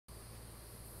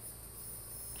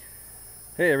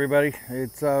Hey everybody,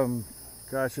 it's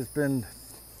been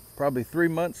probably 3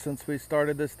 months since we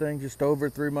started this thing, just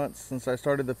over 3 months since I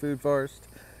started the food forest,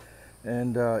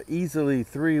 and easily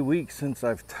 3 weeks since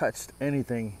I've touched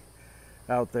anything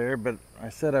out there. But I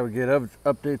said I would get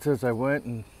updates as I went,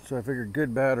 and so I figured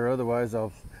good, bad, or otherwise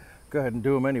I'll go ahead and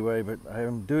do them anyway. But I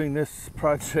am doing this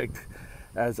project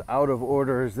as out of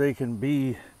order as they can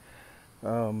be,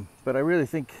 but I really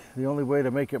think the only way to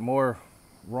make it more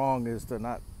wrong is to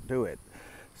not do it.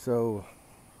 So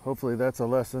hopefully that's a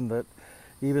lesson, that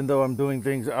even though I'm doing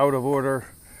things out of order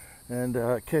and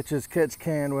catch as catch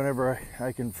can whenever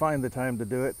I can find the time to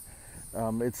do it,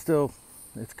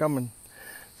 it's coming.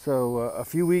 So a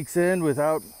few weeks in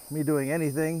without me doing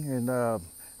anything, and I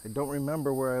don't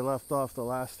remember where I left off the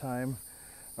last time,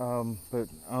 but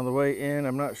on the way in,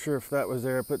 I'm not sure if that was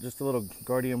there. I put just a little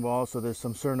guardian wall, so there's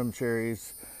some Suriname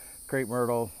cherries, crepe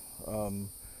myrtle,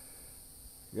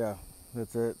 yeah,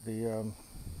 that's it. The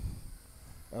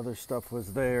other stuff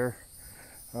was there.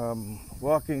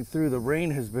 Walking through, the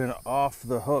rain has been off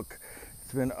the hook.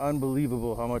 It's been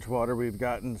unbelievable how much water we've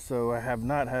gotten, so I have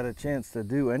not had a chance to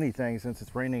do anything since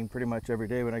it's raining pretty much every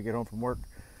day when I get home from work.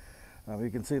 You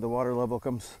can see the water level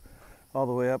comes all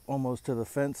the way up almost to the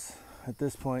fence at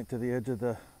this point, to the edge of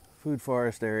the food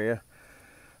forest area.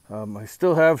 I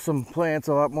still have some plants.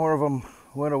 A lot more of them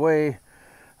went away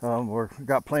or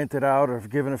got planted out, or I've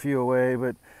given a few away,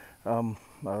 but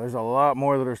there's a lot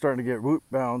more that are starting to get root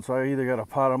bound, so I either got to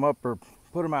pot them up or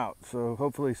put them out. So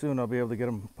hopefully soon I'll be able to get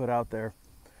them put out there.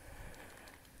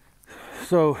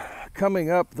 So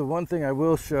coming up, the one thing I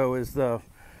will show is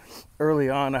early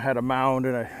on I had a mound,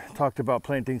 and I talked about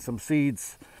planting some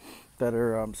seeds that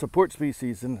are support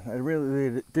species, and I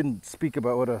really didn't speak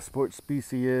about what a support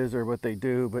species is or what they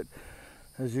do, but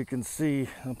as you can see,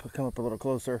 I'll come up a little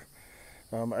closer.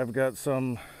 I've got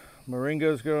some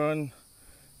moringas going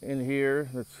in here.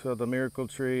 That's the miracle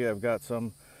tree. I've got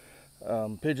some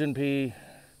pigeon pea.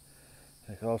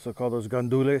 I can also call those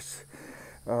gandules.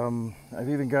 I've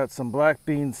even got some black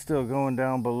beans still going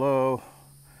down below,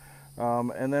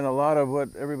 and then a lot of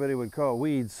what everybody would call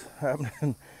weeds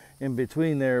happening in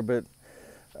between there. But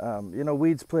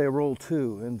weeds play a role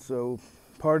too, and so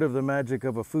part of the magic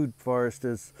of a food forest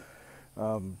is,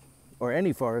 or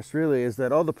any forest really, is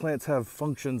that all the plants have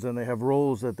functions and they have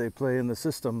roles that they play in the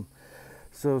system.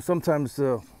 So sometimes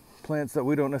the plants that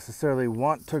we don't necessarily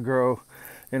want to grow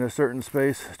in a certain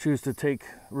space choose to take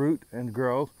root and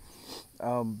grow,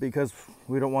 because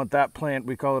we don't want that plant.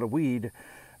 We call it a weed,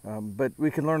 but we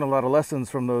can learn a lot of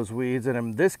lessons from those weeds. And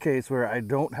in this case, where I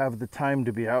don't have the time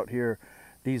to be out here,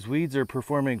 these weeds are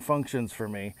performing functions for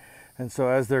me. And so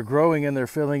as they're growing and they're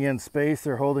filling in space,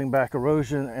 they're holding back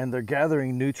erosion, and they're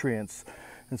gathering nutrients.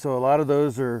 And so a lot of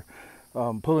those are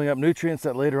pulling up nutrients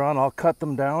that later on I'll cut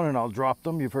them down and I'll drop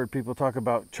them. You've heard people talk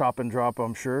about chop and drop,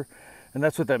 I'm sure. And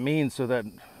that's what that means. So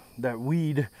that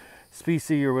weed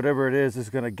species or whatever it is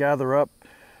going to gather up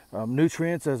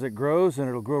nutrients as it grows, and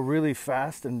it'll grow really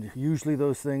fast. And usually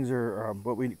those things are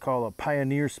what we call a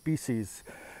pioneer species,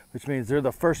 which means they're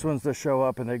the first ones to show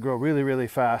up, and they grow really, really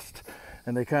fast.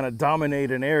 And they kind of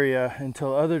dominate an area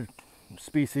until other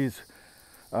species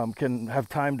can have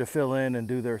time to fill in and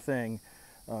do their thing.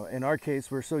 In our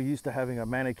case, we're so used to having a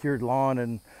manicured lawn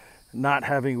and not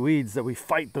having weeds that we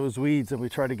fight those weeds and we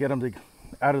try to get them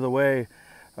out of the way.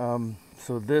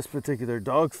 So this particular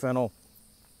dog fennel,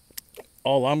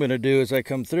 all I'm going to do as I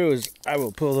come through is I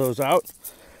will pull those out,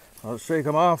 I'll shake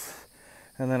them off,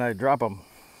 and then I drop them.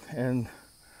 And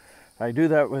I do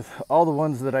that with all the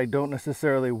ones that I don't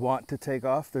necessarily want to take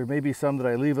off. There may be some that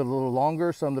I leave a little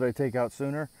longer, some that I take out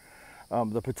sooner.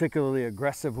 The particularly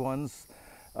aggressive ones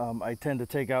I tend to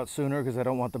take out sooner because I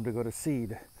don't want them to go to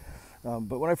seed.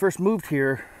 But when I first moved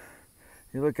here,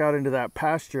 you look out into that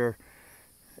pasture,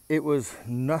 it was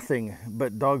nothing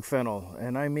but dog fennel.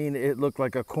 And I mean, it looked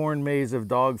like a corn maze of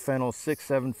dog fennel,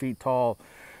 6-7 feet tall.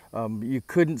 You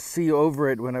couldn't see over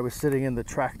it when I was sitting in the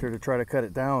tractor to try to cut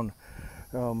it down.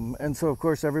 And so of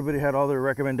course everybody had all their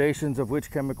recommendations of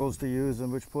which chemicals to use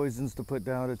and which poisons to put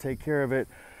down to take care of it.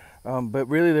 But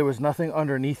really there was nothing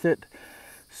underneath it.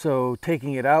 So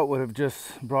taking it out would have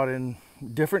just brought in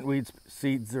different weed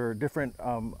seeds or different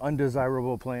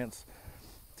undesirable plants.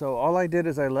 So all I did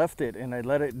is I left it and I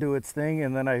let it do its thing,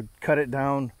 and then I cut it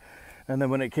down. And then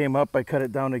when it came up, I cut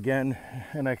it down again,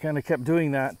 and I kind of kept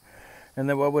doing that. And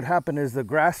then what would happen is the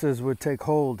grasses would take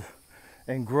hold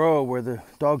and grow where the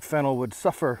dog fennel would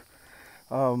suffer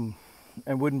and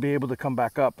wouldn't be able to come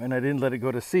back up. And I didn't let it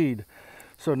go to seed.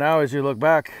 So now as you look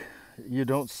back, you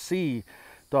don't see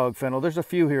dog fennel. There's a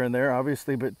few here and there,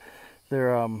 obviously, but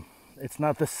they're It's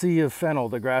not the sea of fennel.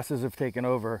 The grasses have taken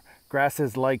over.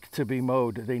 Grasses like to be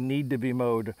mowed. They need to be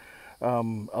mowed.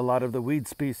 A lot of the weed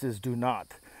species do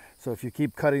not. So if you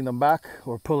keep cutting them back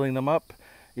or pulling them up,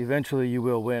 eventually you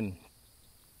will win.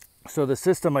 So the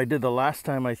system I did the last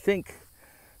time, I think,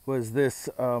 was this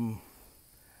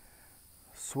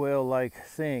swale-like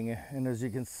thing. And as you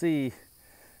can see,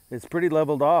 it's pretty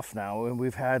leveled off now, and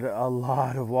we've had a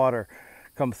lot of water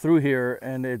come through here,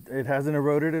 and it hasn't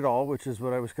eroded at all, which is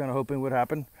what I was kind of hoping would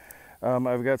happen.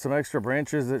 I've got some extra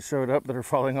branches that showed up that are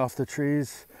falling off the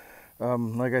trees.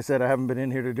 Like I said, I haven't been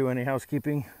in here to do any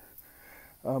housekeeping.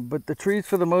 But the trees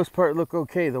for the most part look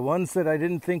okay. The ones that I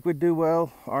didn't think would do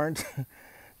well aren't.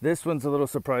 This one's a little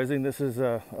surprising. This is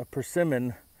a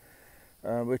persimmon,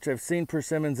 which I've seen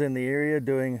persimmons in the area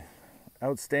doing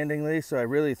outstandingly, so I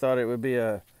really thought it would be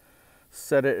a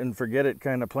set it and forget it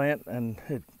kind of plant, and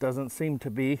it doesn't seem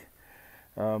to be,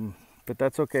 but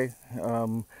that's okay.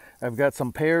 I've got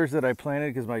some pears that I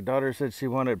planted because my daughter said she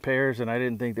wanted pears, and I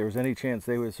didn't think there was any chance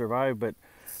they would survive, but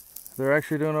they're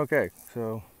actually doing okay.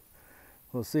 So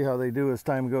we'll see how they do as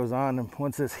time goes on, and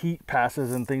once this heat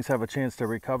passes and things have a chance to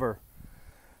recover.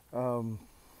 I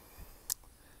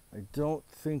don't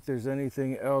think there's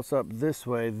anything else up this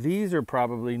way. These are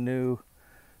probably new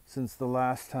since the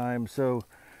last time. So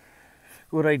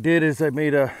what I did is I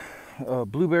made a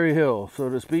blueberry hill, so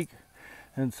to speak.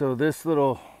 And so this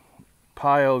little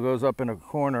pile goes up in a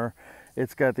corner.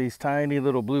 It's got these tiny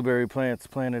little blueberry plants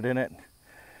planted in it.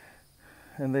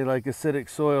 And they like acidic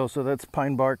soil, so that's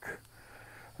pine bark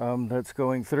that's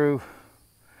going through.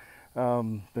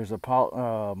 There's a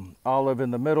olive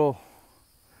in the middle.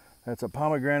 That's a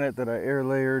pomegranate that I air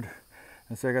layered.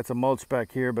 And so I got some mulch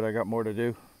back here, but I got more to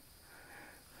do.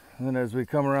 And then as we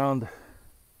come around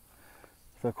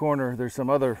the corner, there's some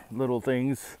other little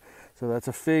things. So that's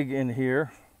a fig in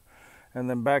here, and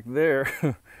then back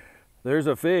there there's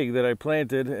a fig that I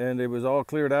planted, and it was all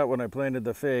cleared out when I planted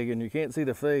the fig, and you can't see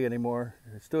the fig anymore.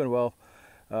 It's doing well,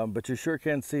 but you sure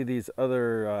can see these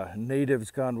other natives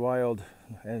gone wild,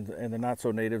 and the not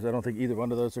so natives. I don't think either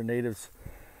one of those are natives,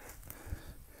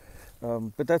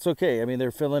 but that's okay. I mean,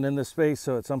 they're filling in the space,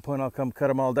 so at some point I'll come cut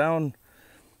them all down,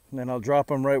 and then I'll drop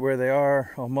them right where they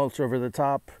are. I'll mulch over the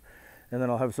top, and then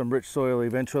I'll have some rich soil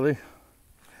eventually.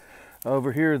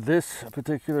 Over here, this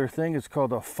particular thing is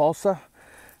called a falsa.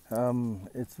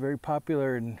 It's very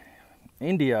popular in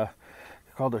India,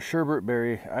 called a sherbet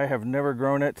berry. I have never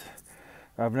grown it.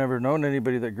 I've never known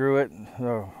anybody that grew it,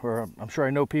 or I'm sure I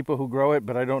know people who grow it,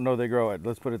 but I don't know they grow it.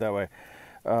 Let's put it that way.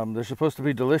 They're supposed to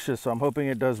be delicious, so I'm hoping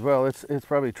it does well. It's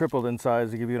probably tripled in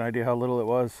size to give you an idea how little it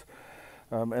was.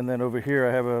 And then over here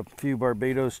I have a few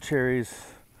Barbados cherries,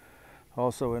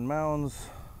 also in mounds.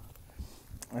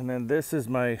 And then this is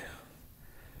my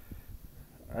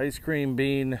ice cream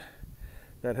bean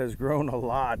that has grown a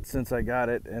lot since I got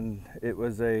it, and it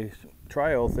was a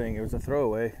trial thing. It was a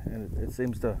throwaway, and it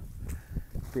seems to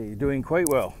be doing quite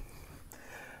well.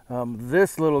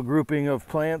 This little grouping of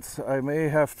plants I may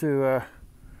have to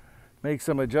make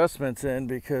some adjustments in,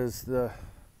 because the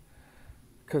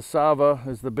cassava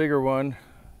is the bigger one,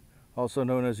 also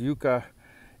known as yucca,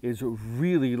 is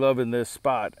really loving this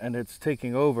spot, and it's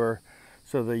taking over.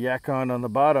 So the yacon on the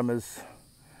bottom is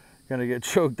gonna get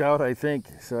choked out, I think.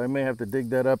 So I may have to dig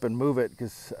that up and move it,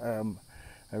 because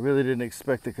I really didn't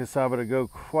expect the cassava to go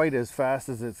quite as fast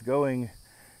as it's going.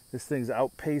 This thing's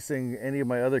outpacing any of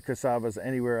my other cassavas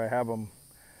anywhere I have them.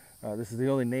 This is the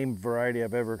only named variety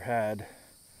I've ever had.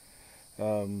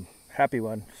 Happy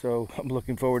one. So I'm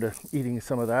looking forward to eating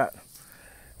some of that.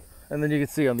 And then you can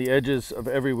see on the edges of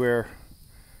everywhere,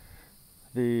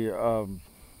 the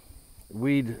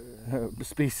weed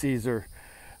species, or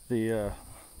the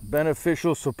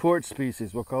beneficial support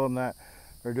species, we'll call them that,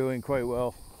 are doing quite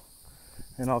well.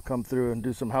 And I'll come through and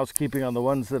do some housekeeping on the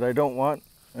ones that I don't want,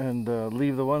 and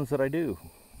leave the ones that I do,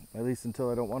 at least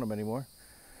until I don't want them anymore.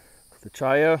 The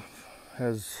chaya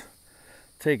has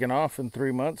taken off in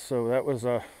 3 months, so that was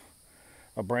a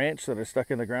branch that I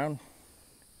stuck in the ground.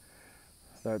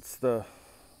 That's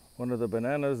one of the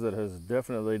bananas that has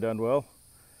definitely done well.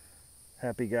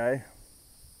 Happy guy.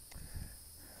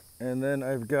 And then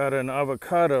I've got an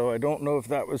avocado. I don't know if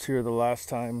that was here the last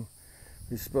time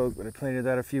we spoke, but I planted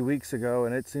that a few weeks ago,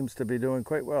 and it seems to be doing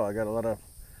quite well. I got a lot of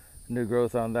new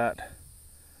growth on that.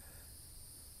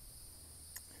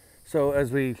 So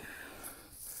as we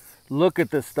look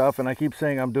at this stuff, and I keep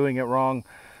saying I'm doing it wrong,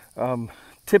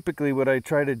 typically what I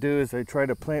try to do is I try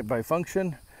to plant by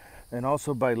function and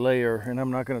also by layer. And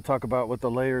I'm not going to talk about what the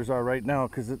layers are right now,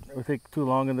 because it will take too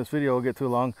long in this video. It'll get too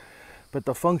long. But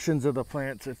the functions of the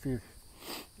plants, if you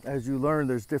as you learn,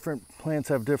 there's different plants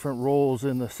have different roles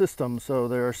in the system. So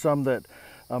there are some that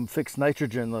fix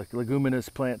nitrogen, like leguminous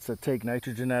plants that take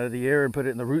nitrogen out of the air and put it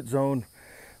in the root zone,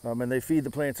 and they feed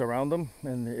the plants around them.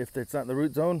 And if it's not in the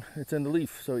root zone, it's in the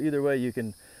leaf. So either way, you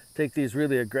can take these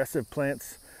really aggressive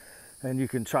plants and you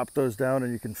can chop those down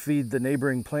and you can feed the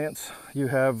neighboring plants. You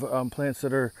have plants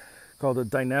that are called a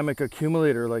dynamic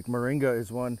accumulator, like moringa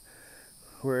is one,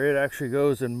 where it actually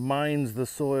goes and mines the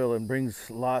soil and brings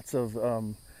lots of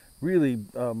really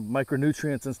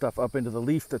micronutrients and stuff up into the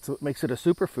leaf. That's what makes it a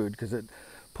superfood, because it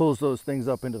pulls those things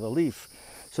up into the leaf.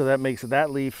 So that makes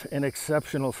that leaf an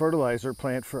exceptional fertilizer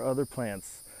plant for other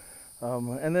plants.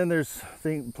 And then there's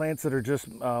plants that are just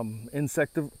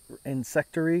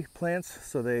insectary plants,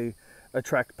 so they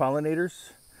attract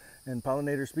pollinators and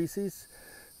pollinator species.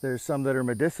 There's some that are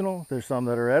medicinal, there's some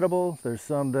that are edible, there's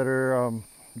some that are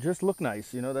just look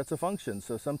nice, you know, that's a function.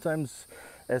 So sometimes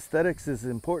aesthetics is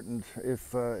important.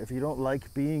 If you don't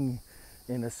like being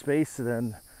in a space,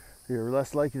 then you're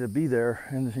less likely to be there,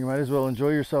 and you might as well enjoy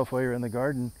yourself while you're in the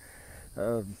garden.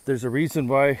 There's a reason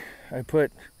why I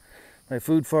put my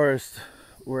food forest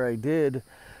where I did.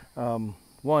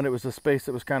 One, it was a space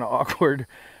that was kind of awkward,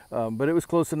 but it was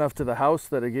close enough to the house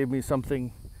that it gave me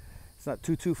something. It's not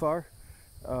too far.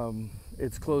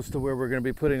 It's close to where we're going to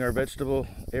be putting our vegetable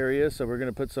area, so we're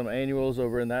going to put some annuals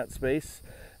over in that space,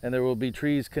 and there will be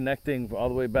trees connecting all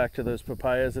the way back to those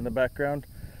papayas in the background,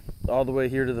 all the way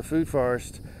here to the food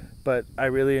forest. But I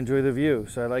really enjoy the view,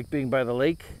 so I like being by the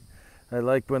lake. I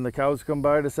like when the cows come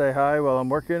by to say hi while I'm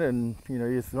working, and you know,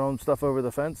 you're throwing stuff over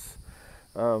the fence.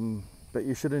 But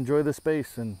you should enjoy the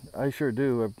space, and I sure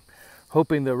do. I'm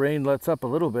hoping the rain lets up a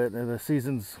little bit, and the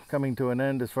season's coming to an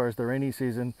end as far as the rainy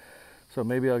season. So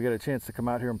maybe I'll get a chance to come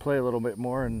out here and play a little bit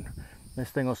more, and this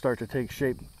thing will start to take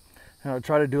shape. And I'll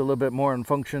try to do a little bit more on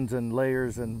functions and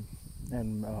layers and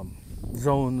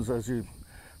zones as you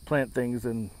plant things,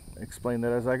 and explain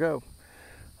that as I go.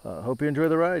 Hope you enjoy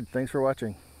the ride. Thanks for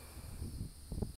watching.